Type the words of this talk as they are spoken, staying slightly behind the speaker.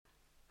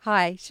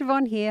Hi,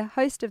 Siobhan here,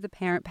 host of the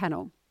Parent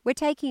Panel. We're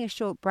taking a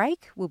short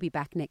break. We'll be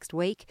back next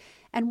week.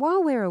 And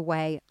while we're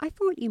away, I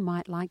thought you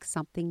might like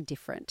something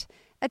different.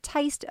 A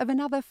taste of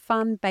another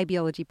fun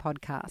babyology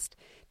podcast.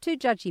 Two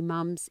Judgy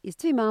Mums is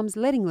two mums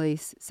letting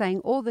loose,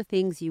 saying all the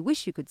things you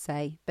wish you could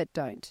say, but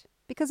don't.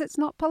 Because it's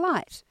not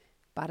polite.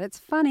 But it's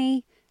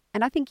funny.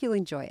 And I think you'll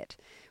enjoy it.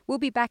 We'll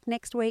be back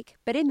next week.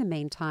 But in the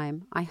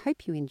meantime, I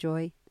hope you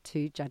enjoy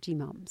Two Judgy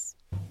Mums.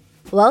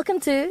 Welcome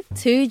to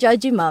Two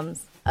Judgy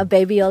Mums, a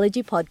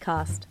babyology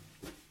podcast.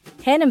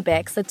 Hen and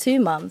Bex are two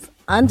mums,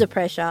 under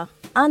pressure,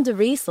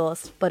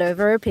 under-resourced, but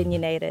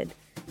over-opinionated,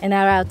 and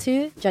are our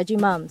two Judgy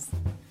Mums.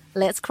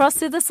 Let's cross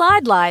to the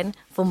sideline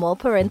for more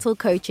parental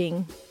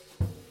coaching.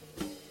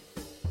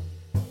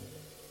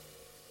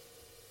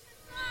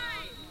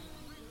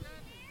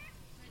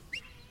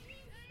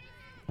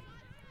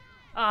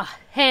 Oh,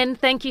 Hen,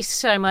 thank you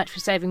so much for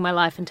saving my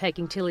life and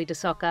taking Tilly to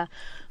soccer.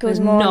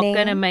 Good morning. Not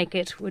going to make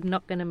it. We're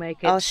not going to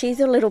make it. Oh, she's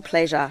a little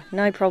pleasure.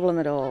 No problem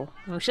at all.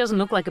 Well, she doesn't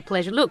look like a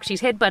pleasure. Look,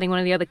 she's headbutting one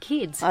of the other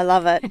kids. I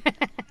love it.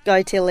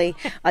 Go, Tilly.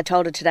 I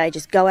told her today,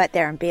 just go out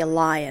there and be a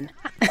lion.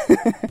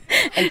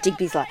 And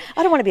Digby's like,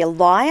 I don't want to be a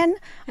lion.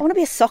 I want to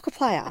be a soccer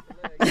player.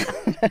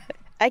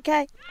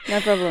 Okay,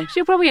 no problem.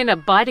 She'll probably end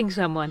up biting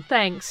someone.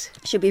 Thanks.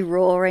 She'll be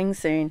roaring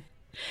soon.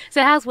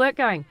 So how's work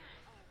going?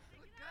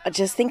 I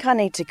just think I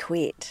need to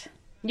quit.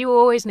 You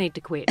always need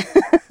to quit.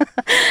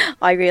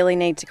 I really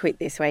need to quit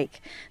this week.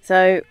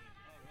 So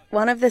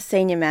one of the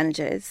senior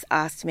managers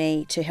asked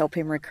me to help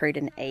him recruit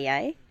an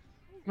EA.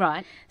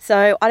 Right.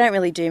 So I don't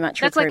really do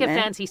much recruitment. That's like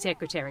a fancy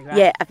secretary,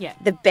 right? Yeah,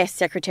 the best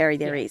secretary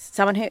there is.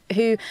 Someone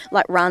who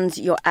like runs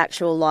your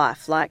actual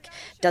life, like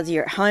does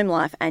your home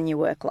life and your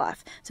work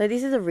life. So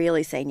this is a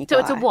really senior guy. So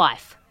it's a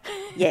wife.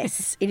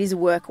 Yes, it is a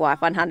work wife,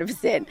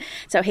 100%.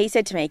 So he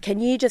said to me, can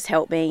you just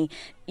help me?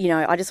 You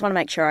know, I just want to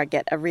make sure I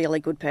get a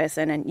really good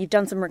person. And you've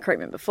done some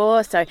recruitment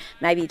before, so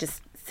maybe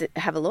just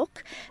have a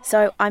look.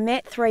 So I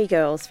met 3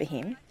 girls for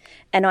him,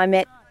 and I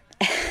met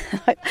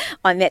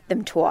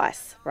them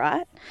twice,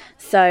 right?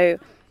 So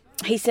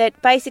he said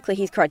basically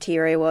his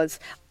criteria was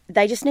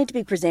they just need to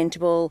be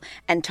presentable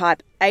and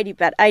type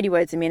about 80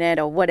 words a minute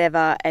or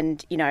whatever,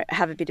 and, you know,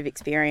 have a bit of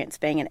experience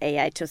being an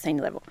EA to a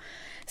senior level.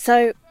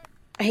 So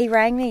he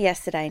rang me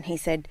yesterday and he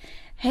said,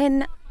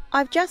 Hen,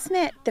 I've just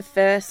met the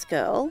first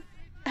girl.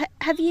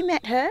 Have you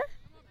met her?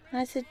 And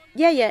I said,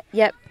 yep,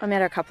 I met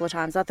her a couple of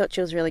times. I thought she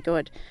was really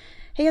good.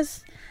 He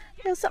goes,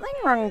 there's something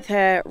wrong with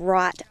her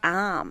right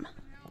arm.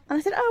 And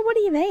I said, oh, what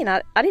do you mean?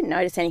 I didn't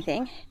notice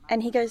anything.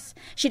 And he goes,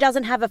 she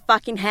doesn't have a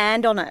fucking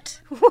hand on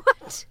it.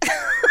 What?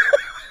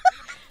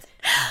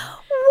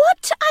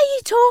 What are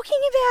you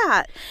talking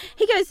about?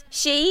 He goes,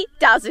 she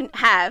doesn't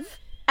have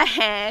a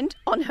hand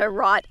on her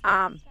right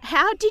arm.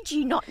 How did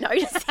you not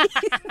notice it?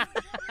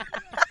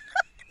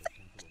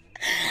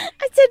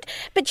 I said,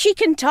 but she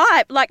can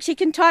type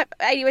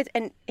 80 words.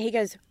 And he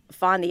goes,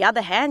 fine, the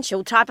other hand,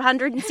 she'll type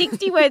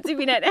 160 words a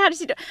minute. How does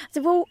she do it? I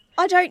said, well,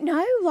 I don't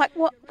know. Like,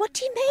 what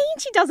do you mean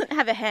she doesn't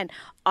have a hand?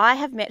 I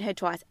have met her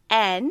twice,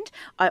 and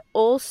I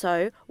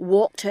also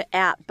walked her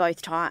out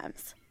both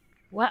times.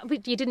 What?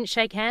 You didn't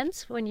shake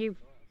hands when you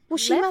Well,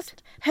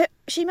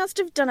 she must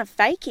have done a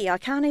fakie. I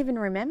can't even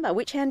remember.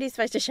 Which hand are you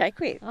supposed to shake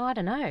with? Oh, I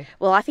don't know.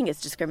 Well, I think it's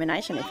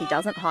discrimination if he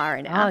doesn't hire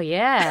her now. Oh,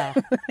 yeah.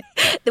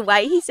 The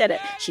way he said it,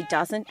 she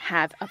doesn't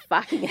have a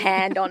fucking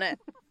hand on it.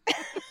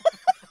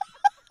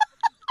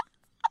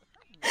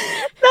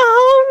 The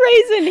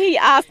whole reason he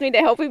asked me to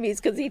help him is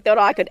because he thought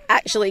I could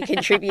actually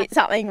contribute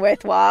something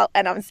worthwhile,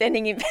 and I'm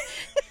sending him...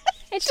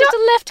 It's just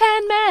a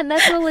left-hand man.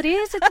 That's all it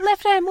is. It's a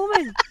left-hand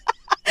woman.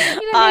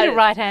 You don't need a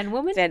right-hand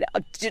woman. Said,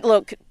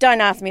 look,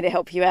 don't ask me to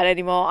help you out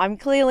anymore. I'm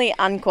clearly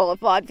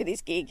unqualified for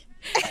this gig.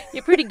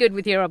 You're pretty good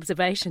with your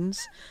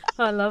observations.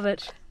 I love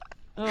it.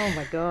 Oh,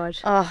 my God.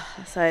 Oh,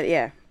 so,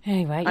 yeah.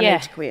 Anyway, I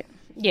need to quit.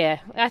 Yeah,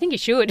 I think you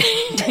should.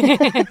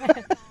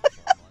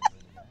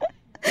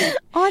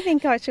 I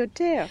think I should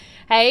too.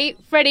 Hey,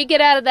 Freddie,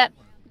 get out of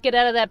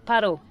that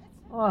puddle.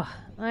 Oh,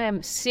 I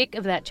am sick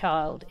of that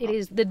child. It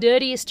is the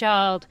dirtiest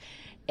child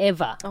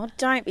ever. Oh,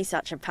 don't be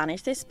such a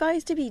punish. They're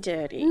supposed to be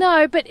dirty.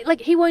 No, but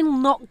like he will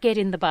not get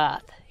in the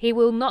bath. He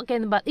will not get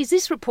in the bath. Is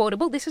this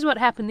reportable? This is what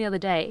happened the other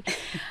day.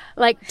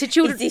 Like to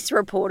children. Is this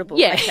reportable?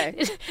 Yeah,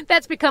 okay.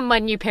 That's become my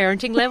new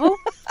parenting level.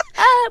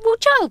 Well,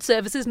 child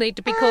services need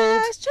to be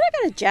called. Should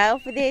I go to jail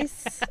for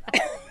this?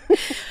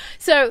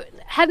 So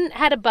hadn't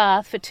had a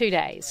bath for 2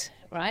 days.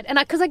 Right? And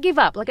because I give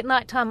up. Like at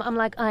night time, I'm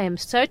like, I am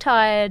so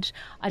tired.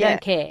 I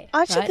don't care.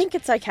 I actually think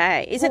it's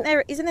okay. Isn't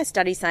there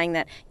studies saying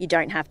that you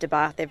don't have to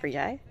bath every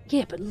day?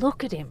 Yeah, but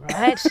look at him,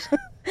 right?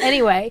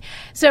 Anyway,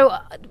 so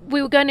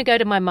we were going to go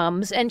to my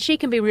mum's, and she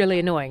can be really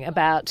annoying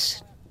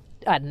about,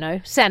 I don't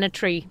know,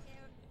 sanitary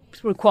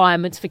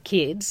requirements for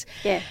kids.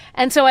 Yeah.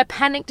 And so I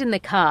panicked in the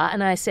car,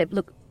 and I said,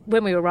 look,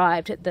 when we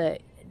arrived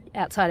at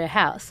outside her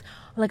house,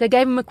 like I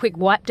gave him a quick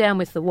wipe down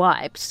with the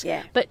wipes.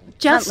 Yeah. But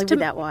Can't live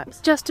without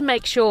wipes. Just to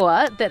make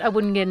sure that I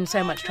wouldn't get in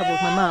so much trouble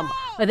with my mum.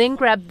 I then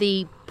grabbed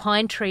the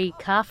Pine Tree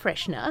car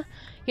freshener,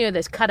 You know,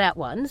 those cutout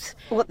ones.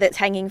 What, that's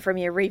hanging from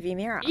your rearview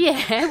mirror?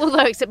 Yeah,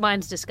 although except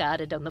mine's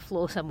discarded on the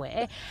floor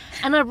somewhere.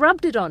 And I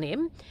rubbed it on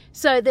him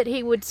so that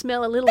he would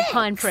smell a little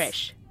pine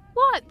fresh.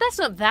 What? That's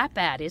not that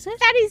bad, is it?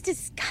 That is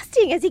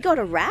disgusting. Has he got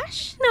a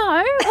rash?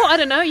 No. Well, I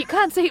don't know. You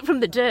can't see it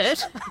from the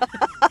dirt.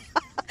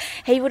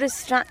 He would have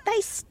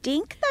They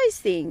stink, those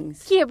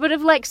things. Yeah, but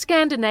of like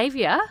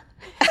Scandinavia.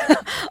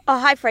 Oh,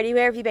 hi, Freddie.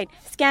 Where have you been?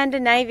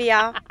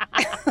 Scandinavia.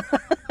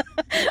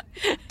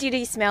 Did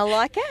he smell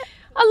like it?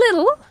 A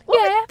little,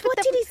 yeah. What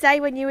did he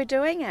say when you were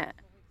doing it?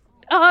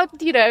 Oh,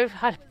 you know,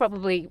 I'd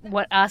probably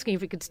asking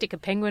if he could stick a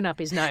penguin up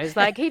his nose.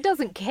 Like, he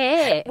doesn't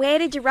care. Where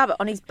did you rub it?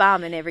 On his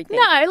bum and everything?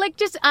 No, like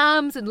just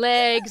arms and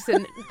legs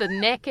and the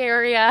neck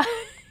area.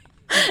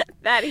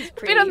 That is A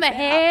pretty bit on the bad.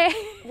 hair.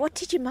 What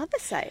did your mother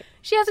say?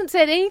 She hasn't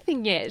said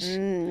anything yet.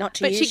 Not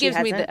to But you, she gives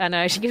me hasn't. I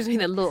know, she gives me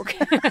the look.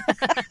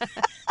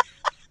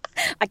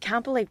 I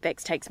can't believe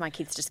Bex takes my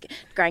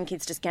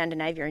grandkids to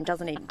Scandinavia and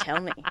doesn't even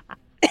tell me.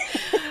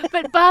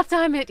 But bath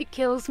time, it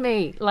kills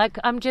me. Like,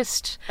 I'm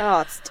just...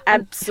 Oh, it's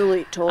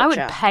absolute torture. I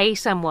would pay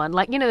someone,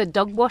 like, you know, the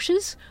dog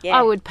washers? Yeah.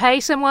 I would pay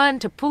someone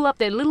to pull up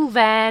their little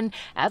van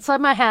outside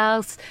my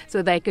house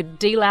so they could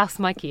delouse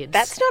my kids.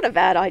 That's not a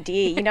bad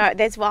idea. You know,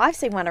 I've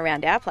seen one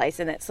around our place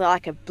and it's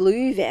like a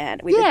blue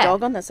van with a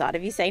dog on the side.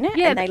 Have you seen it?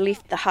 Yeah. And they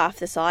lift half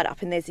the side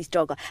up and there's this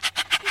dog like...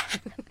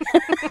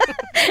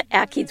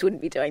 Our kids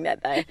wouldn't be doing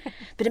that though.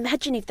 But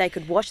imagine if they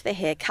could wash their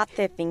hair, cut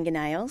their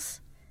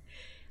fingernails,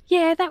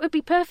 Yeah, that would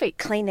be perfect.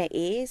 clean their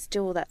ears,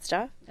 do all that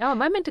stuff. Oh,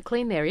 am I meant to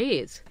clean their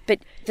ears? But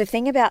the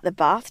thing about the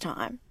bath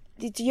time,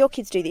 do your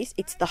kids do this?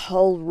 It's the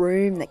whole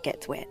room that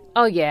gets wet.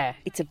 Oh, yeah.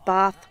 It's a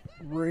bath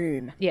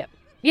room. Yeah.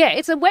 Yeah,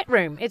 it's a wet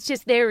room. It's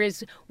just there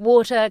is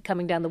water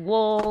coming down the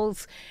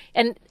walls.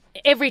 And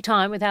every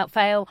time, without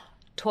fail,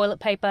 toilet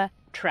paper,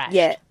 trash.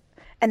 Yeah.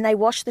 And they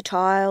wash the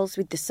tiles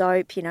with the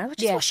soap, you know.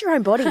 Just Yeah. wash your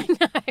own body.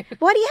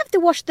 Why do you have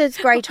to wash those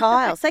grey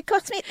tiles? They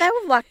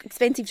were like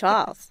expensive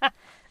tiles.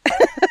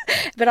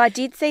 But I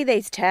did see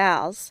these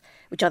towels,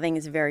 which I think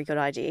is a very good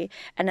idea.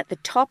 And at the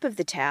top of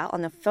the towel,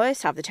 on the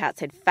first half of the towel, it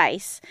said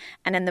face.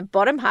 And in the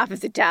bottom half of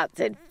the towel, it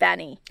said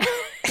fanny.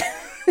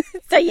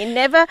 So you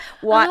never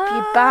wipe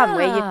your bum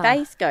where your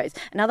face goes.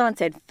 Another one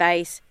said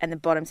face and the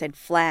bottom said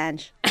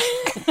flange.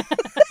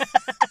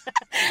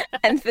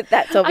 And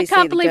that's obviously I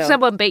can't believe the girl.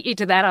 someone beat you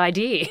to that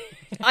idea.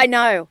 I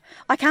know.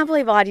 I can't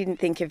believe I didn't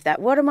think of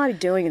that. What am I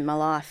doing in my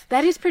life?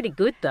 That is pretty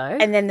good, though.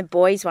 And then the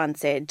boys one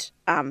said,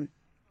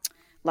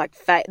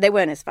 they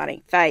weren't as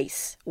funny.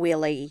 Face,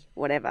 willy,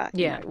 whatever.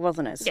 You Yeah. know, it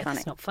wasn't as yeah, funny.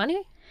 that's not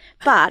funny.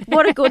 But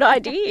what a good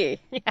idea.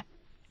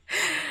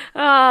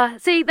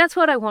 See, that's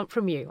what I want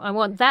from you. I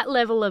want that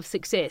level of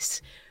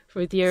success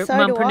with your So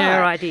do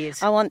mumpreneur I.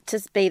 ideas. I want to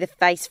be the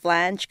face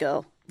flange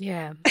girl.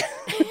 Yeah.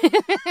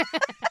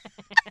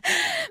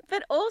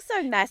 But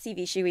also massive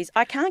issue is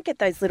I can't get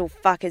those little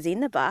fuckers in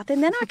the bath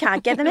and then I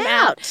can't get them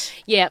out.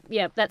 Yeah,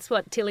 that's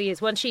what Tilly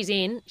is. Once she's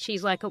in,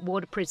 she's like a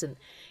water prison.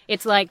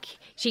 It's like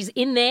she's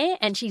in there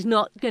and she's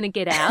not going to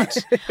get out.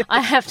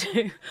 I have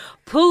to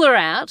pull her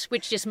out,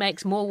 which just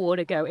makes more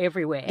water go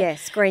everywhere. Yeah,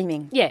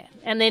 screaming. Yeah,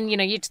 and then, you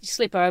know, you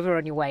slip over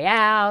on your way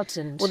out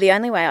and... Well, the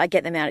only way I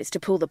get them out is to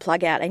pull the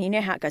plug out. And you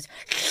know how it goes,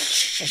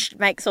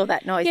 makes all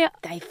that noise. Yeah.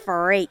 They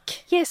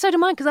freak. Yeah, so do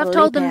mine, because I've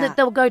told them Leap that out.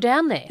 they'll go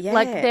down there. Yeah.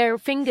 Like their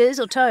fingers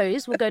or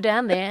toes will go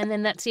down there and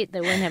then that's it.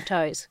 They won't have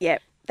toes. Yeah,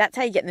 that's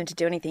how you get them to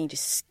do anything. You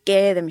just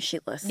scare them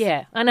shitless.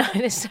 Yeah, I know.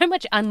 There's so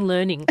much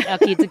unlearning our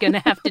kids are going to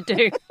have to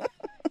do.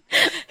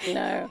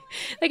 No.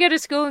 They go to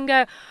school and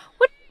go,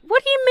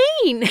 what do you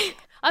mean?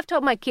 I've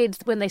told my kids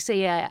when they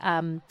see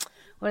one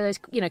of those,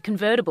 you know,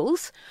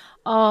 convertibles,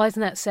 oh,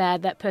 isn't that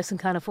sad? That person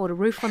can't afford a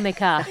roof on their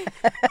car.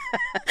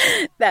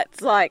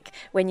 That's like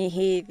when you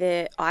hear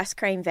the ice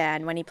cream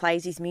van, when he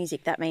plays his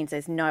music, that means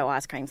there's no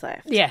ice creams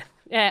left. Yeah.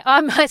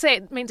 I say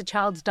it means a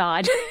child's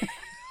died.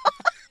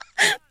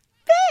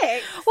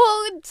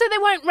 Well, so they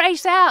won't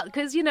race out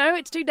because, you know,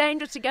 it's too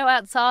dangerous to go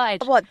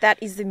outside. What,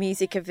 that is the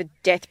music of a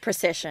death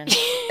procession,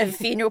 a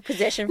funeral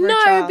procession for a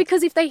No, child?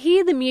 because if they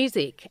hear the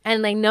music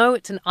and they know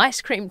it's an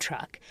ice cream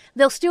truck,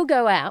 they'll still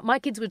go out. My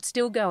kids would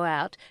still go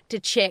out to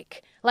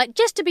check, like,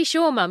 just to be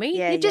sure, Mummy.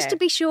 Yeah, just yeah. to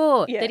be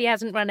sure Yeah. that he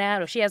hasn't run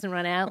out or she hasn't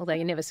run out, although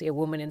you never see a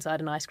woman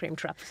inside an ice cream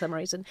truck for some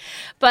reason.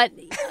 But,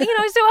 you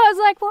know, so I was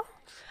like, well,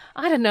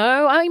 I don't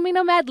know. I mean,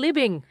 I'm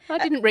ad-libbing. I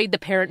didn't read the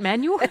parent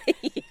manual.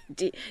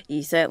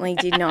 You certainly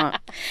did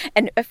not.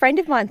 And a friend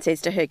of mine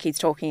says to her kids,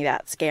 talking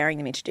about scaring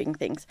them into doing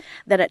things,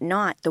 that at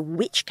night the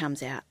witch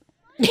comes out.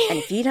 And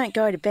if you don't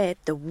go to bed,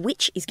 the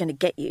witch is going to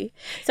get you.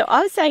 So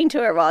I was saying to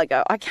her a while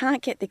ago, I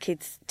can't get the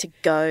kids to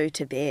go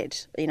to bed.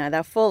 You know,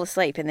 they'll fall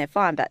asleep and they're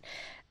fine, but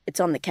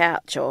it's on the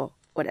couch or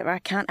whatever. I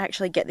can't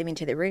actually get them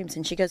into their rooms.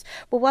 And she goes,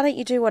 well, why don't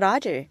you do what I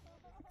do?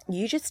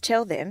 You just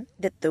tell them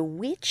that the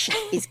witch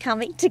is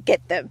coming to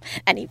get them.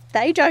 And if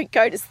they don't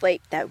go to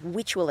sleep, that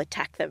witch will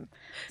attack them.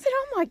 I said,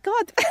 oh, my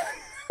God.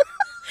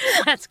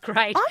 That's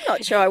great. I'm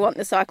not sure I want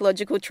the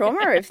psychological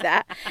trauma of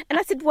that. And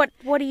I said, what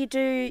do you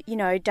do, you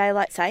know,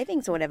 daylight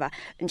savings or whatever?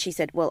 And she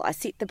said, well, I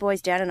sit the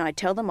boys down and I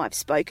tell them I've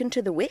spoken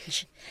to the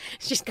witch.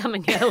 She's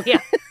coming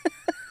earlier.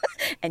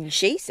 And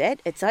she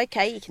said, it's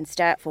okay, you can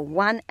stay out for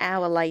 1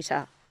 hour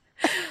later.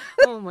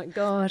 Oh, my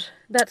God.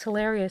 That's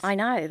hilarious. I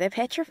know, they're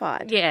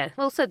petrified. Yeah,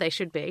 well, so they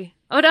should be.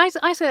 But I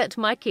say that to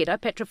my kid. I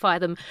petrify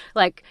them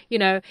like,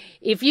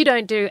 if you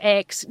don't do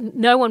X,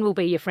 no one will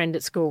be your friend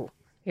at school.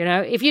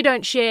 If you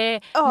don't share,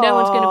 no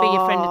one's going to be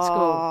your friend at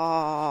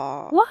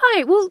school.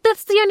 Why? Well,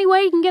 that's the only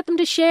way you can get them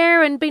to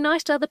share and be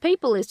nice to other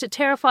people is to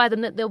terrify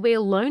them that they'll be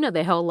a loner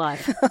their whole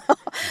life.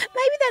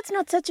 Maybe that's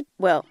not such a...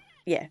 Well,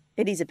 yeah,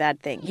 it is a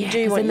bad thing. You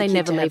do want then they your kid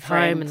never to have leave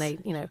home and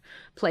friends. they,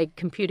 play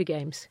computer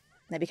games.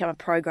 They become a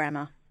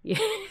programmer. Yeah.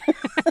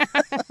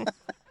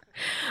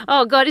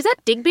 Oh, God, is that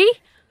Digby?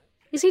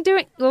 Is he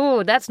doing...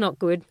 Oh, that's not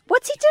good.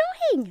 What's he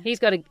doing? He's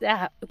got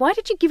a... why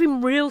did you give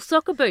him real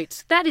soccer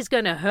boots? That is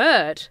going to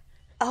hurt.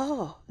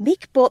 Oh,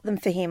 Mick bought them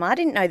for him. I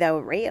didn't know they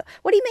were real.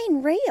 What do you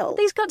mean real?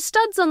 He's got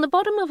studs on the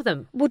bottom of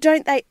them. Well,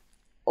 don't they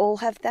all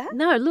have that?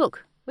 No,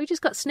 look, we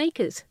just got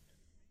sneakers.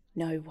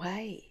 No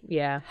way.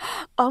 Yeah.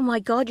 Oh, my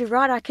God, you're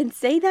right. I can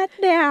see that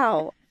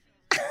now.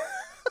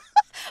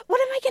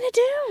 What am I going to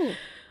do?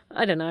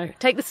 I don't know.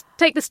 Take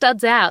the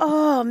studs out.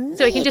 Oh,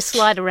 so he can Mick. just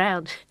slide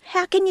around.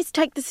 How can you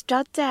take the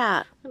studs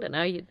out? I don't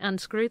know. You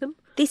unscrew them.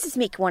 This is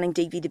Mick wanting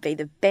Digby to be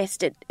the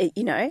best at,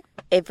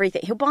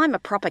 everything. He'll buy him a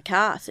proper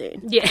car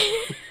soon. Yeah.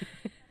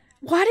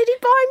 Why did he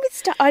buy him with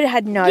stuff? I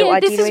had no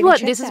idea.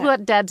 This is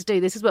what dads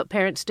do. This is what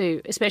parents do,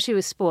 especially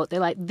with sport.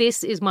 They're like,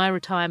 this is my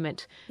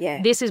retirement.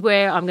 Yeah. This is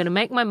where I'm going to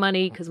make my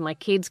money because my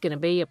kid's going to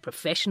be a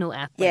professional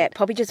athlete. Yeah,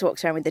 Poppy just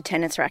walks around with the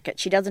tennis racket.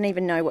 She doesn't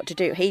even know what to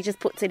do. He just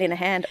puts it in her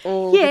hand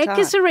all the time. Yeah,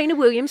 because Serena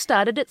Williams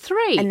started at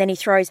 3. And then he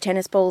throws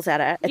tennis balls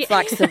at her. It's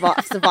like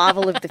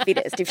survival of the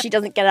fittest. If she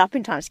doesn't get up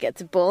in time, she gets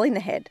a ball in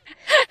the head.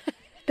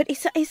 But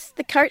is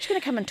the coach going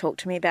to come and talk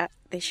to me about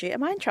this shoe?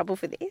 Am I in trouble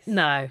for this?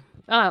 No.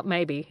 Oh,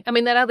 maybe. I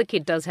mean, that other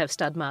kid does have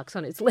stud marks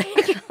on his leg.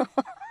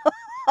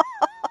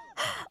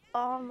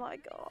 Oh, my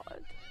God.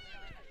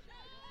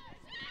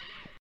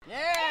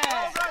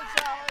 Yeah!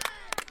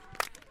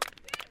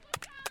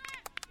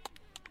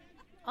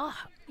 Oh,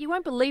 you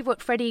won't believe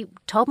what Freddie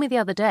told me the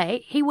other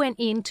day. He went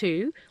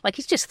into,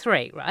 he's just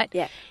 3, right?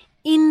 Yeah.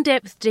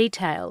 In-depth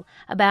detail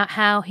about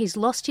how he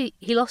lost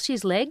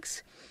his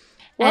legs.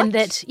 What? And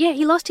that,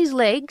 he lost his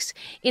legs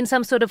in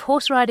some sort of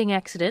horse riding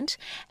accident,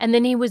 and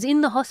then he was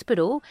in the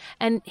hospital,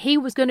 and he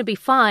was going to be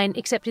fine,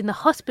 except in the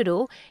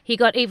hospital he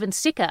got even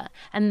sicker,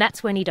 and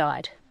that's when he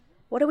died.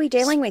 What are we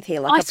dealing with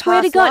here? I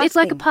swear to God, it's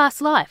like a thing? past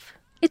life.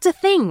 It's a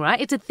thing, right?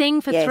 It's a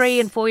thing for Yes.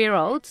 3 and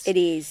 4-year-olds. It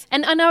is.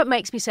 And I know it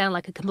makes me sound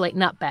like a complete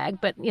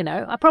nutbag, but,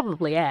 I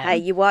probably am. Hey,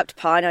 you wiped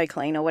Pino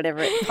Clean or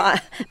whatever.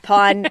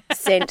 Pine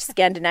scent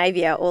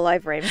Scandinavia all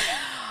over him.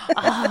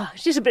 Oh,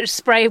 it's just a bit of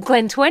spray of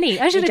Glen 20.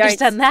 I should have just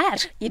done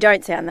that. You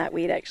don't sound that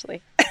weird,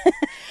 actually.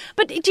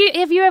 But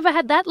have you ever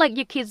had that? Like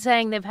your kids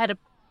saying they've had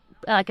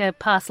a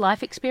past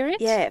life experience?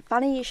 Yeah,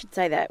 funny you should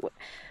say that.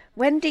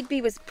 When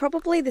Digby was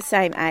probably the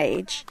same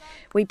age,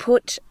 we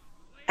put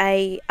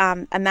a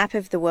map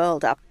of the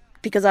world up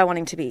because I want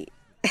him to be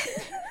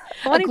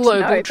I want him to know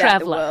global about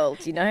traveller.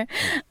 the world,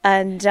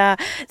 And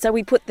so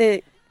we put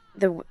the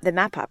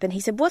map up, and he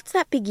said, "What's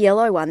that big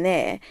yellow one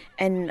there?"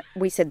 And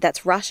we said,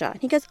 "That's Russia."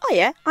 And he goes, "Oh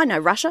yeah, I know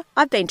Russia.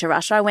 I've been to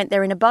Russia. I went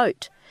there in a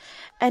boat."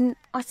 And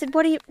I said,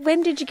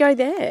 when did you go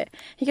there?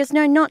 He goes,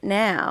 "No, not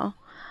now.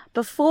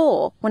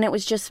 Before, when it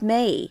was just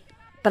me,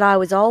 but I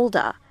was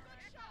older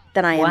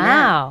than I am now."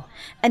 Wow.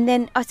 And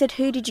then I said,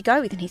 "Who did you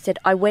go with?" And he said,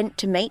 "I went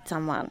to meet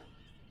someone."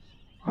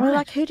 And we're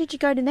like, "Who did you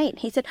go to meet?" And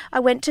he said, "I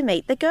went to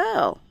meet the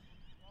girl."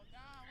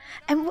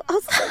 And I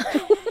was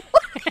like,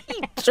 what are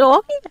you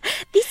talking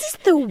about? This is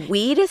the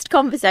weirdest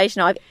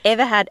conversation I've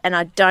ever had, and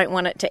I don't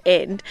want it to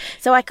end.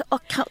 So I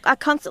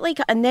constantly,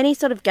 and then he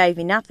sort of gave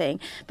me nothing.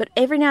 But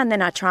every now and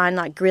then I try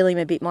and grill him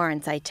a bit more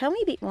and say, "Tell me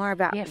a bit more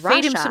about Russia."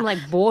 Feed him some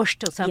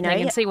borscht or something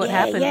and see what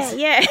happens.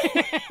 Yeah. Do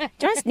you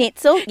want a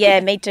schnitzel? Yeah,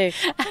 me too.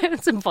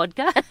 Some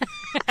vodka.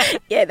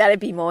 Yeah, that'd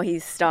be more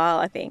his style,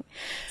 I think.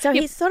 So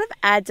he sort of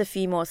adds a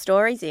few more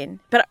stories in,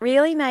 but it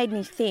really made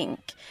me think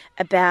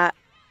about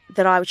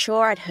that. I'm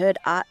sure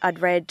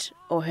I'd read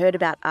or heard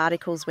about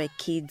articles where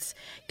kids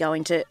go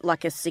into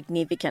a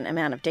significant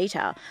amount of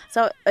detail.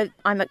 So I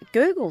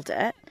Googled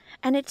it,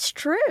 and it's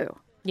true.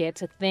 Yeah,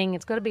 it's a thing.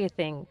 It's got to be a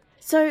thing.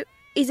 So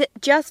is it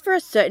just for a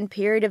certain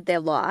period of their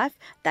life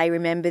they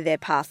remember their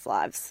past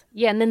lives?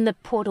 Yeah, and then the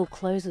portal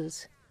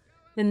closes.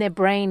 Then their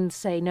brains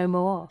say no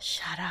more.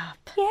 Shut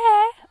up.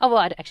 Yeah. Oh, well,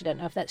 I actually don't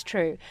know if that's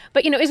true.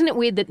 But, isn't it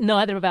weird that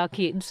neither of our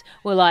kids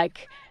were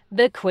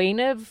the Queen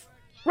of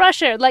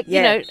Russia?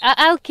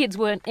 Our kids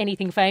weren't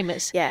anything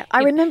famous. Yeah,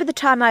 I remember the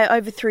time I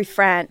overthrew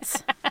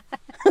France.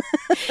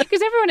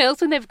 Because everyone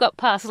else, when they've got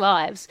past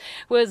lives,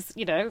 was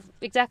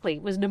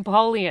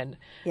Napoleon.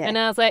 Yeah. And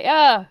I was like,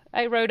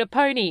 I rode a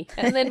pony.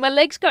 And then my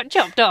legs got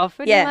chopped off.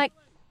 And Yeah. you're like,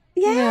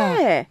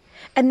 Yeah.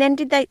 And then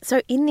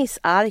so in this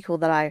article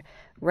that I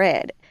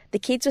read, the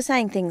kids were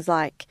saying things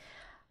like,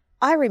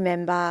 "I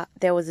remember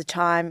there was a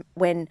time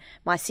when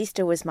my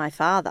sister was my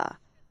father,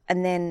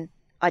 and then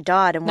I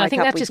died and woke up with you."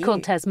 I think that's just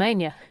called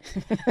Tasmania.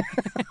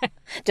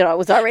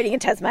 Was I reading a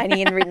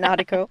Tasmanian written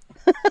article?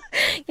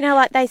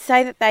 They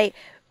say that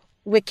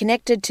we're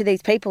connected to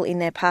these people in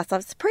their past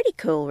lives. It's pretty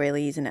cool,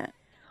 really, isn't it?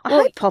 I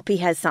hope Poppy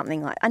has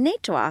something like... I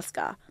need to ask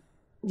her.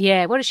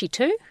 Yeah, what is she,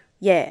 2?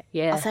 Yeah.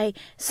 Yeah. I'll say,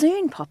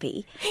 soon,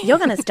 Poppy, you're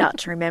going to start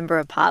to remember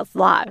a past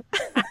life.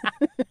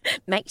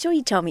 Make sure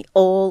you tell me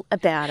all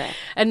about it.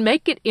 And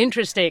make it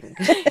interesting.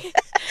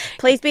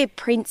 Please be a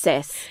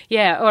princess.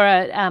 Yeah, or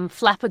a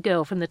flapper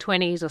girl from the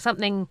 20s or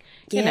something,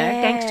 you know,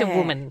 gangster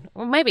woman.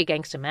 Or maybe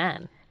gangster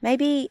man.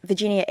 Maybe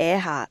Virginia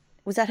Earhart.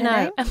 Was that her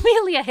name? No,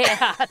 Amelia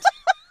Earhart.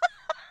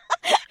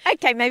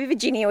 Okay, maybe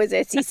Virginia was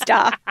her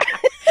sister.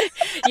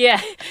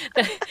 Yeah,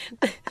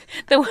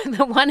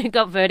 the one who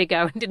got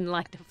vertigo and didn't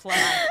like to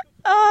fly.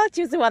 Oh,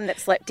 she was the one that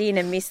slept in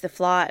and missed the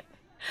flight.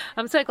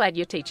 I'm so glad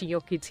you're teaching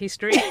your kids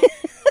history.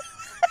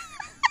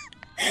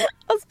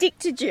 I'll stick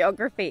to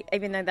geography,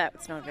 even though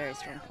that's not a very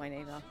strong point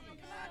either.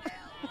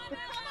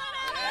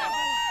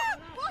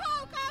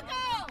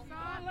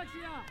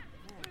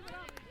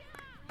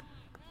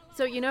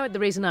 So, you know, the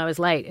reason I was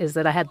late is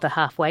that I had the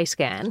halfway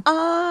scan.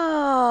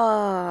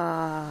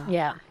 Oh.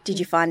 Yeah. Did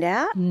you find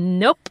out?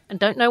 Nope. I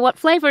don't know what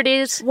flavour it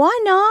is. Why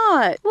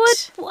not?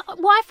 What?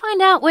 Why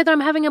find out whether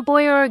I'm having a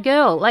boy or a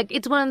girl? Like,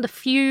 it's one of the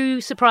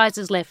few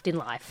surprises left in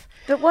life.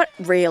 But what,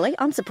 really?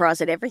 I'm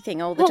surprised at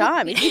everything all the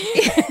time.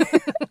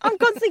 I'm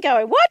constantly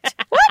going, what?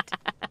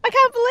 I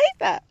can't believe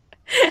that.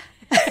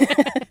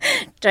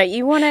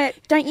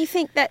 Don't you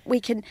think that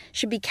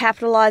should be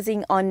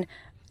capitalising on,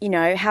 you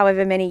know,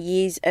 however many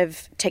years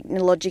of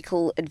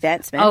technological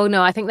advancement? Oh,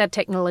 no, I think that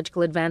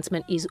technological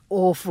advancement is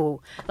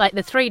awful. Like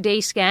the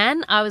 3D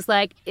scan, I was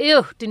like,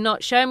 ew, do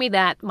not show me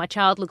that. My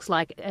child looks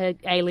like an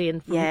alien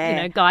from,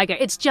 Geiger.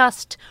 It's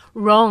just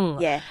wrong.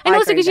 Yeah, and I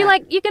also agree because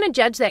with you're going to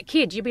judge that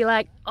kid. You'd be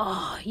like,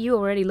 oh, you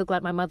already look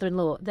like my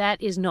mother-in-law.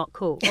 That is not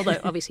cool. Although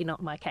obviously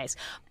not my case.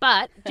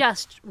 But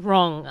just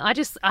wrong.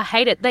 I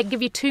hate it. They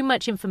give you too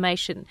much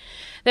information.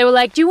 They were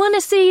like, do you want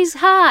to see his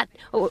heart?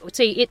 Or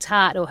see its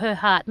heart or her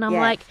heart? And I'm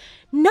like,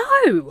 no.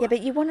 Yeah,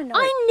 but you want to know.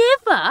 I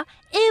never,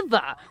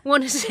 ever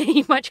want to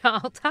see my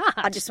child's heart.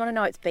 I just want to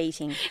know it's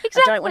beating.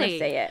 Exactly. I don't want to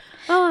see it.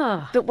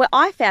 Oh. But what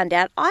I found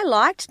out, I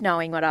liked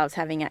knowing what I was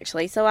having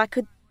actually, so I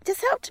could...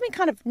 Just helped me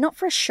kind of, not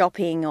for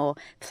shopping or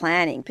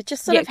planning, but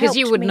just sort of helped me. Yeah, because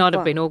you would not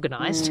have been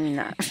organised.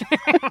 No.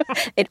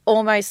 It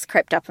almost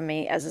crept up on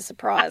me as a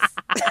surprise.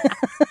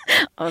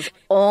 I was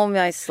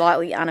almost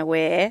slightly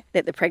unaware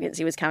that the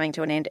pregnancy was coming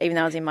to an end, even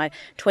though I was in my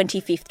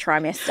 25th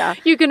trimester.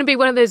 You're going to be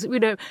one of those,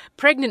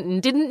 pregnant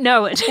and didn't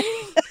know it.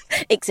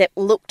 Except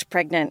looked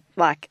pregnant,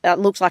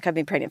 looked like I've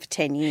been pregnant for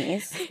 10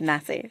 years.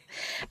 Massive.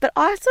 But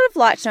I sort of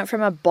liked to know it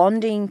from a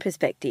bonding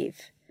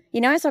perspective. You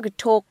know, so I could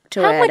talk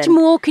to her. How much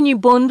more can you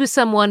bond with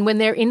someone when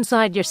they're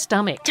inside your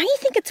stomach? Don't you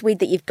think it's weird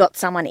that you've got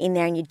someone in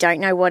there and you don't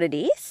know what it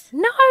is?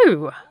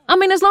 No. I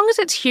mean, as long as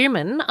it's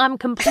human, I'm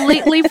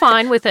completely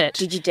fine with it.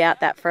 Did you doubt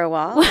that for a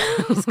while?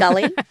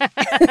 Scully?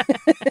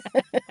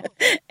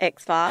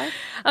 X-Files?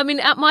 I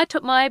mean,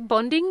 my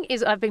bonding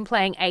is I've been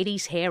playing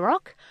 80s hair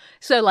rock.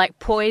 So like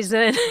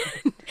Poison,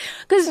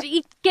 because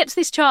it gets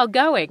this child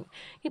going.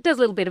 It does a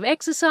little bit of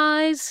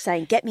exercise.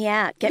 Saying, get me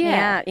out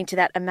into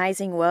that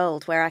amazing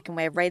world where I can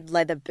wear red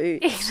leather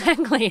boots.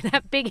 Exactly,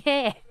 that big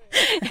hair.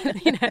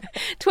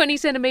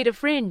 20-centimetre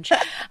fringe.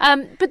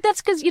 But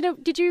that's because,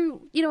 did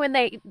you when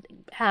they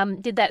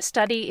did that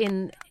study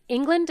in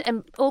England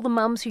and all the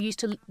mums who used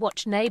to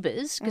watch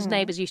Neighbours, because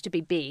Neighbours used to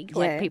be big,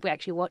 like people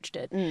actually watched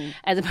it,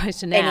 as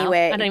opposed to now.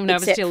 Anywhere, I don't even know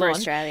if it's still for on.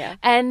 Australia.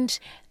 And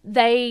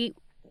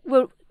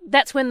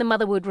that's when the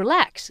mother would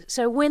relax.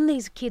 So when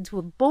these kids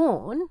were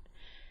born,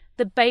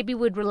 the baby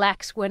would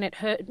relax when it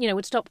heard,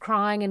 would stop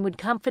crying and would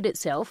comfort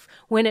itself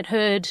when it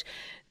heard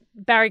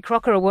Barry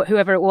Crocker or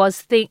whoever it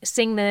was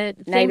sing the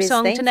theme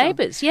song to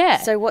Neighbours. Yeah.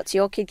 So what's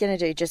your kid going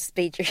to do? Just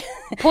be...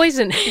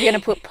 Poison. You're going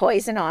to put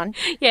Poison on?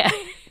 Yeah.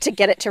 To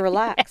get it to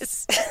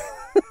relax? Yes.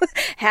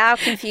 How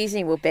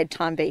confusing will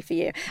bedtime be for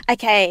you?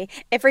 Okay,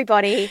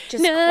 everybody,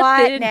 just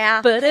quiet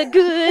now. But a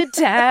good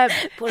time.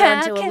 Put it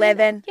on to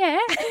 11. Yeah.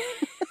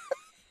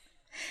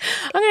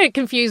 I'm going to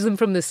confuse them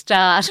from the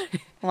start.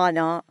 Why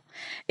not?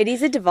 It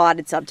is a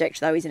divided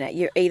subject, though, isn't it?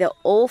 You're either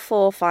all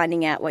for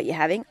finding out what you're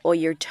having or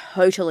you're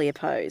totally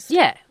opposed.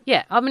 Yeah.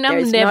 I mean,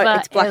 I'm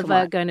never,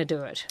 ever going to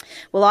do it.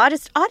 Well, I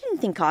didn't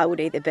think I would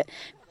either, but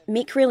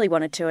Mick really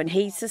wanted to, and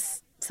he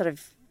just sort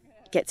of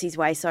gets his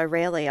way so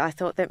rarely. I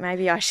thought that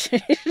maybe I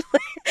should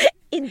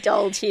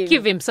indulge him.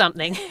 Give him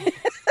something.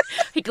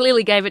 He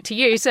clearly gave it to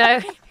you,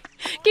 so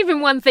give him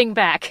one thing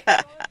back.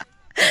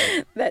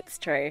 That's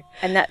true.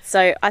 And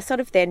so I sort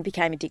of then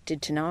became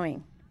addicted to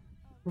knowing.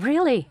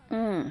 Really?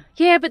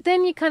 Yeah, but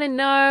then you kind of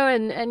know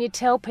and you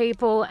tell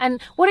people.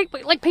 And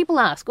people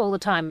ask all the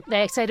time.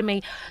 They say to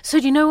me, so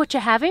do you know what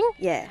you're having?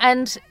 Yeah.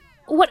 And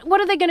what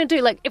are they going to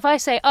do? Like if I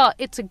say, oh,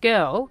 it's a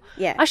girl,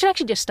 yeah, I should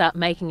actually just start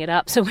making it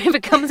up. So if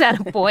it comes out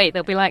a boy,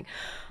 they'll be like,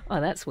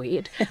 oh, that's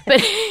weird.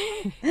 But,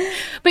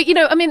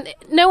 I mean,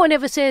 no one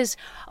ever says,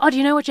 oh, do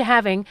you know what you're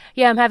having?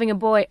 Yeah, I'm having a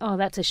boy. Oh,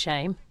 that's a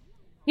shame.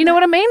 You know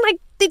what I mean? Like,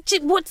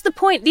 what's the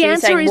point? The So you're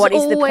answer saying, is what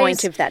is always... the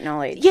point of that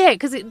knowledge? Yeah,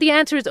 because the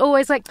answer is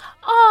always like,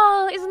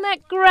 oh, isn't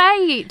that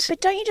great?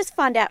 But don't you just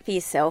find out for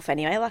yourself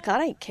anyway? Like, I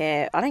don't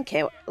care.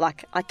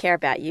 Like, I care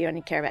about you and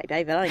I care about your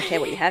baby, but I don't care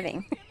what you're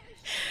having.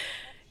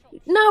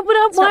 No, but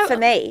It's not for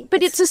me.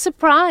 But it's a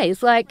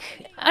surprise.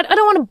 Like, I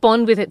don't want to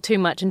bond with it too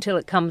much until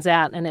it comes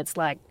out and it's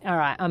like, all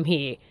right, I'm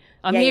here.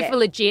 I'm here for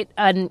legit.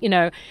 And,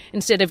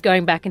 instead of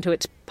going back into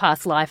its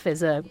past life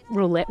as a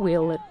roulette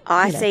wheel.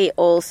 I see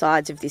all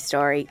sides of this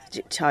story,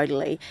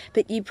 totally.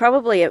 But you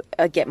probably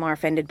get more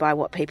offended by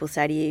what people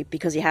say to you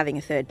because you're having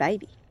a third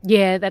baby.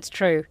 Yeah, that's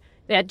true.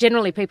 Yeah,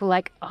 generally people are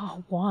like,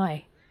 oh,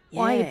 why?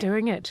 Why are you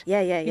doing it?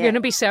 Yeah. You're going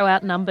to be so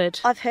outnumbered.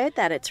 I've heard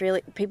that. It's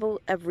really, people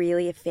are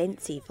really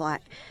offensive.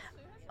 Like,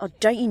 oh,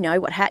 don't you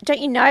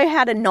know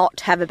how to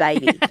not have a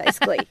baby,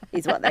 basically,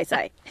 is what they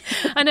say.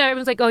 I know,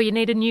 everyone's like, oh, you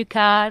need a new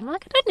car. I'm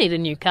like, I don't need a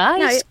new car.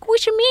 No, you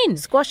squish them in.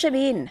 Squash them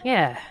in.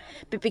 Yeah.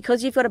 But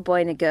because you've got a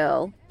boy and a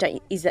girl, do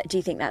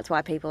you think that's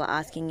why people are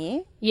asking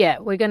you? Yeah,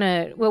 we're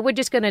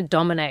just going to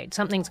dominate.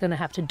 Something's going to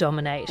have to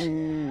dominate.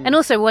 And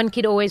also, one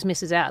kid always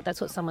misses out. That's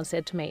what someone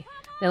said to me.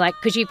 They're like,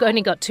 because you've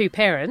only got two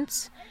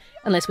parents,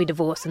 unless we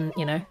divorce and,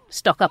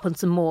 stock up on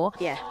some more.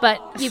 Yeah. But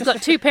you've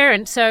got two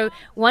parents, so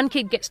one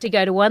kid gets to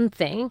go to one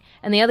thing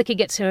and the other kid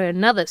gets to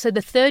another. So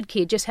the third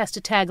kid just has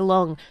to tag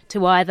along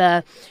to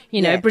either,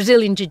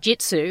 Brazilian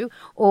Jiu-Jitsu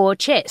or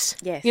chess.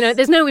 Yes.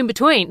 There's no in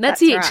between.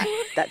 That's it.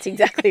 Right. That's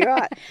exactly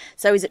right.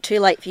 So is it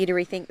too late for you to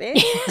rethink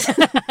this?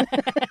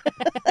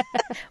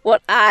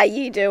 What are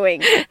you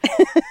doing?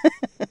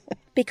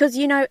 Because,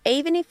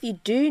 even if you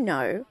do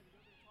know,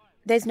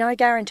 there's no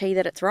guarantee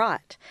that it's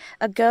right.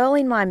 A girl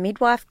in my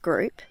midwife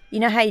group, you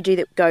know how you do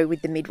that, go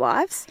with the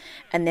midwives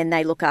and then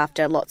they look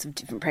after lots of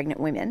different pregnant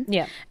women?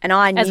 Yeah. And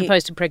I knew, as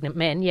opposed to pregnant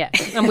men, yeah.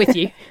 I'm with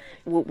you.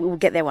 We'll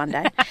get there one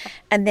day.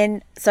 And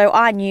then, so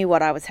I knew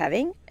what I was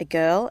having, a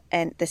girl,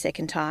 and the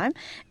second time.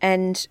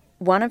 And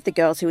one of the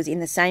girls who was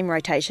in the same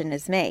rotation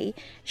as me,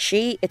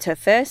 it's her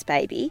first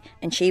baby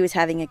and she was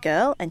having a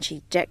girl and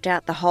she decked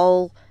out the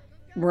whole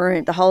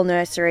room, the whole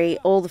nursery,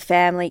 all the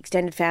family,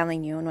 extended family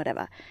knew and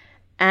whatever.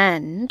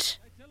 And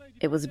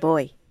it was a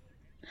boy.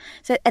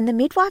 So, and the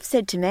midwife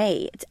said to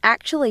me, it's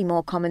actually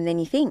more common than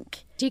you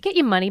think. Do you get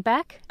your money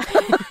back?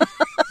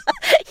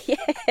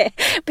 Yeah,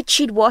 but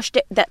she'd washed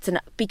it.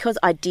 Because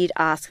I did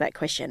ask that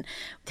question.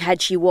 Had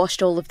she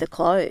washed all of the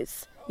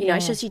clothes?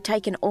 So she'd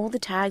taken all the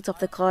tags off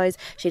the clothes.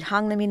 She'd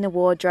hung them in the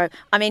wardrobe.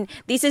 I mean,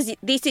 this is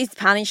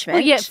punishment.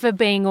 Well, yeah, for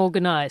being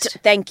organised.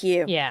 Thank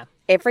you. Yeah.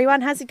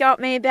 Everyone has a go at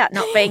me about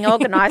not being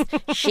organised.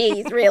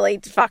 She's really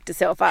fucked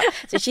herself up.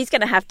 So she's going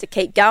to have to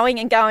keep going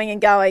and going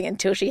and going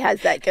until she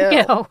has that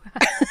girl.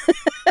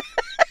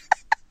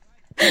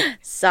 Yeah.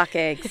 Suck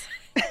eggs.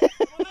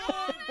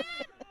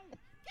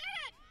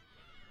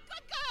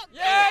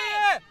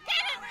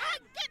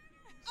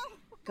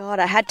 God,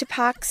 I had to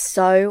park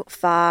so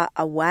far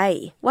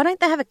away. Why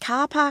don't they have a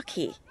car park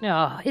here?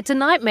 Oh, it's a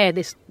nightmare,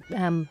 this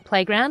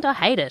playground. I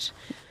hate it.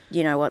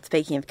 You know what,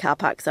 speaking of car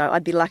parks, though,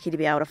 I'd be lucky to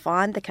be able to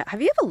find the car.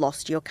 Have you ever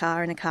lost your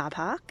car in a car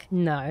park?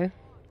 No.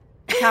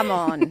 Come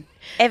on.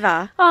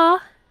 Ever? Oh,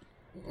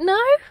 no.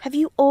 Have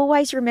you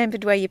always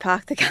remembered where you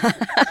parked the car?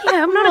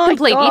 Yeah, I'm not a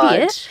complete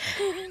idiot.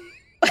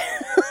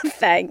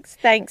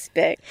 Thanks,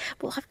 Beck.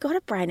 Well, I've got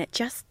a brain. It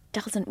just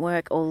doesn't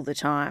work all the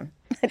time.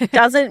 It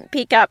doesn't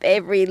pick up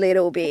every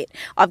little bit.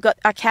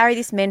 I carry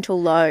this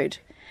mental load.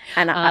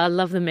 And I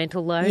love the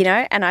mental load.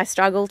 And I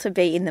struggle to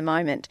be in the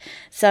moment.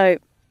 So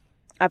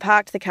I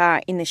parked the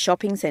car in the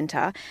shopping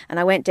centre and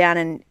I went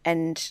down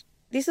and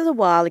this was a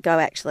while ago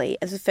actually.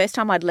 It was the first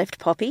time I'd left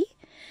Poppy.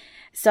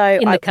 So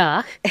in the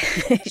car?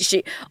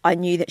 I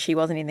knew that she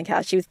wasn't in the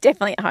car. She was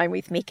definitely at home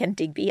with Mick and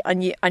Digby.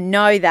 I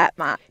know that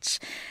much.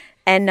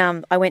 And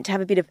I went to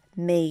have a bit of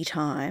me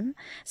time.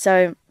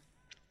 So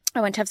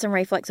I went to have some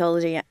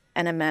reflexology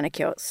and a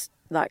manicure. It's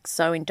like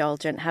so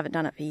indulgent. Haven't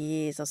done it for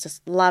years. I was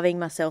just loving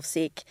myself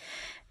sick.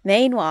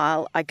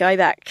 Meanwhile, I go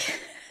back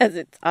as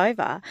it's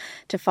over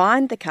to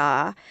find the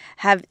car,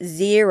 have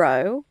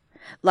zero,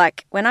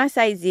 like when I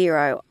say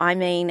zero, I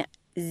mean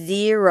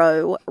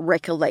zero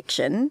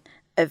recollection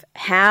of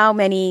how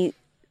many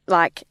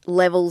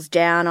levels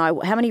down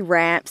how many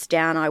ramps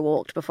down I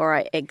walked before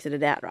I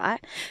exited out, right?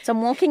 So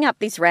I'm walking up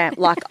this ramp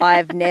like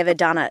I've never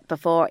done it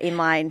before in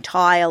my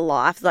entire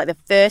life. Like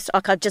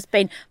I've just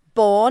been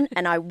born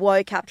and I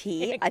woke up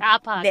here.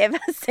 I've never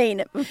seen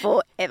it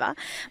before, ever.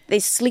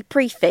 There's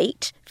slippery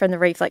feet from the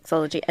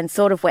reflexology and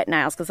sort of wet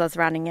nails because I was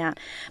running out.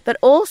 But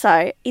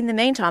also, in the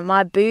meantime,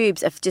 my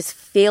boobs are just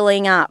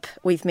filling up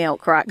with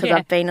milk, right, because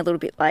I've been a little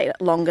bit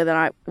longer than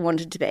I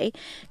wanted to be.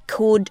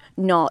 Could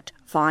not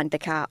find the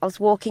car. I was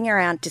walking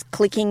around just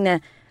clicking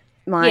the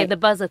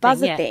buzzer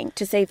thing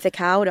to see if the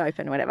car would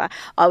open or whatever.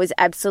 I was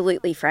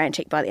absolutely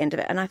frantic by the end of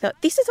it. And I thought,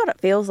 this is what it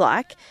feels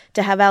like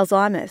to have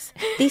Alzheimer's.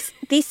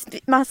 This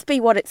must be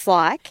what it's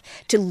like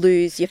to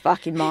lose your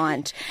fucking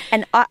mind.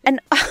 And I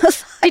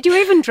was like, did you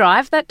even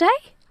drive that day?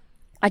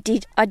 I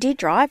did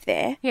drive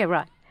there. Yeah,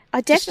 right. I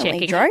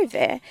definitely drove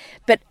there.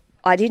 But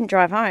I didn't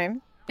drive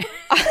home.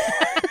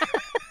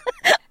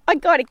 I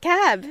got a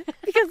cab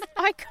because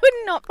I could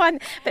not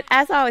find. But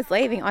as I was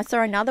leaving, I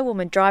saw another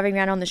woman driving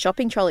around on the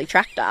shopping trolley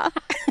tractor.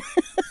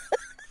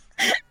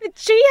 But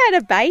she had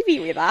a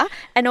baby with her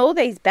and all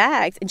these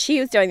bags, and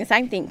she was doing the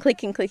same thing,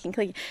 clicking.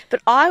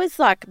 But I was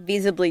like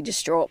visibly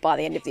distraught by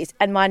the end of this,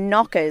 and my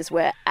knockers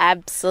were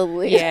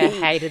absolutely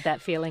hated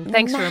that feeling.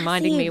 Thanks for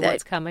reminding me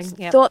what's coming.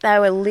 Yep. Thought they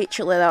were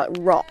literally like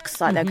rocks,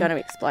 like they were going to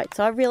explode.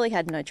 So I really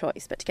had no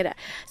choice but to get out.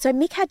 So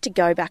Mick had to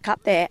go back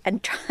up there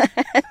and try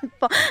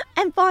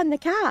and find the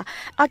car.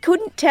 I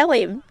couldn't tell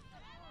him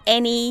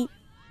any,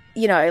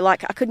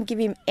 like I couldn't give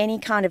him any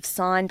kind of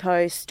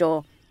signpost,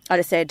 or I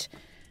just said,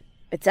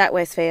 it's at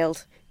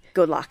Westfield.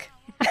 Good luck.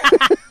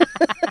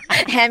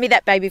 Hand me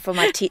that baby before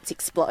my tits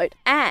explode.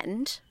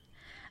 And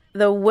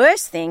the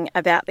worst thing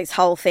about this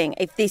whole thing,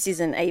 if this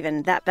isn't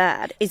even that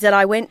bad, is that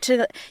I went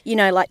to,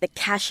 like the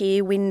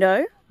cashier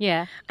window.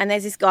 Yeah. And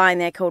there's this guy in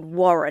there called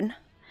Warren.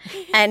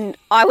 And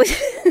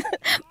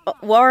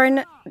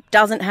Warren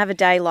doesn't have a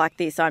day like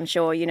this, I'm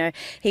sure.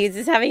 He's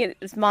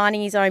just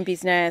minding his own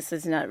business.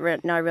 There's no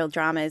real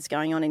dramas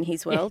going on in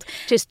his world.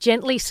 Just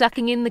gently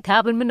sucking in the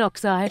carbon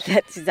monoxide.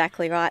 That's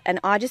exactly right. And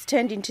I just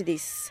turned into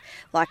this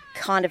like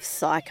kind of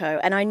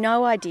psycho. And I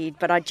know I did,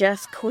 but I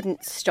just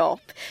couldn't stop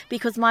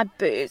because my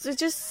boobs were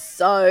just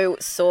so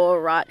sore,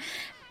 right?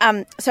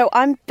 So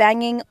I'm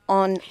banging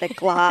on the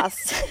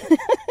glass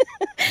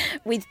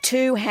with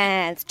two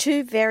hands,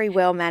 two very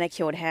well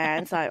manicured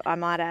hands, I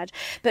might add,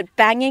 but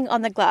banging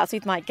on the glass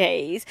with my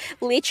geese,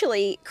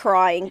 literally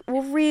crying,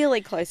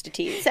 really close to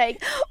tears, saying,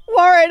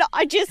 Warren,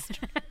 I'm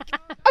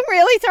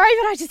really sorry,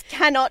 but I just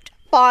cannot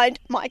find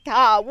my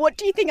car. What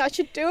do you think I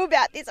should do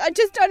about this? I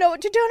just don't know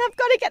what to do, and I've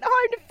got to get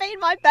home to feed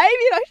my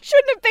baby, and I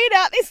shouldn't have been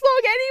out this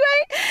long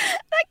anyway.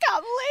 And I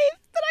can't believe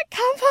that I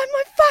can't find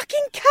my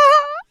fucking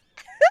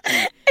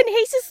car. And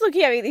he's just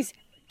looking at me with this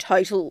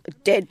total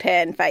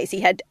deadpan face.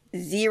 He had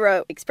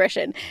zero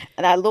expression.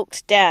 And I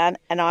looked down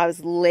and I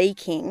was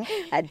leaking,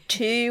 had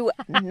two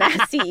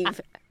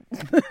massive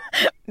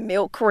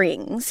milk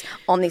rings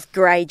on this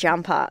grey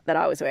jumper that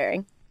I was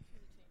wearing.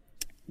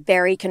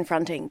 Very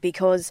confronting,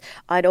 because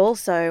I'd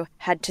also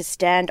had to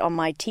stand on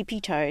my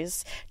tippy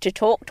toes to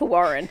talk to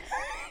Warren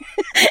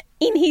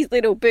in his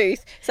little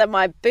booth. So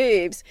my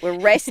boobs were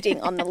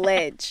resting on the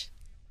ledge.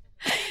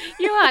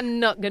 You are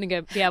not going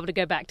to be able to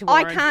go back to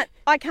Warren.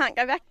 I can't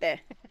go back there.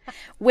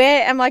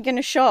 Where am I going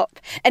to shop?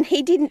 And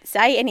he didn't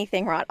say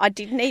anything, right? I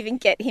didn't even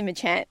give him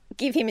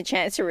a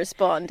chance to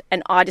respond,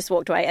 and I just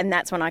walked away, and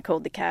that's when I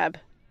called the cab.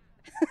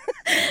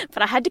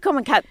 But I had to call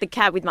the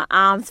cab with my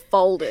arms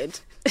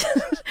folded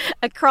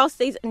across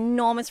these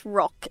enormous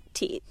rock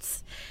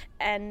tits.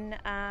 And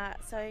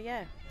so,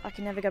 yeah, I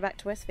can never go back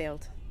to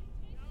Westfield.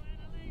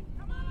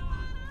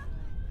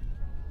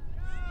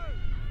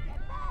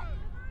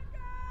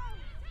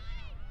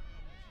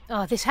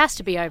 Oh, this has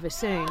to be over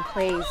soon.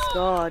 Please,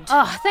 God.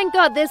 Oh, thank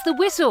God, there's the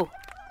whistle.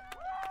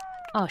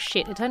 Oh,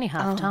 shit, it's only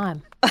half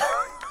time.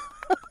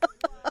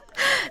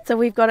 So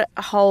we've got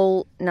a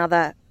whole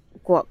another,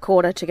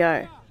 quarter to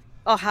go?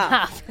 Oh,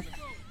 half.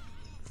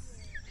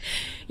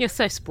 You're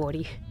so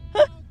sporty.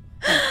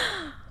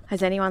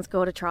 Has anyone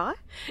scored a try?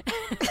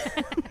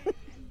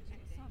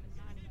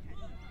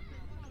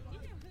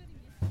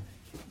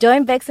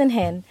 Join Bex and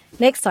Hen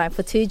next time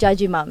for Two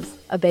Judgy Mums,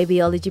 a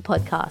babyology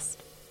podcast.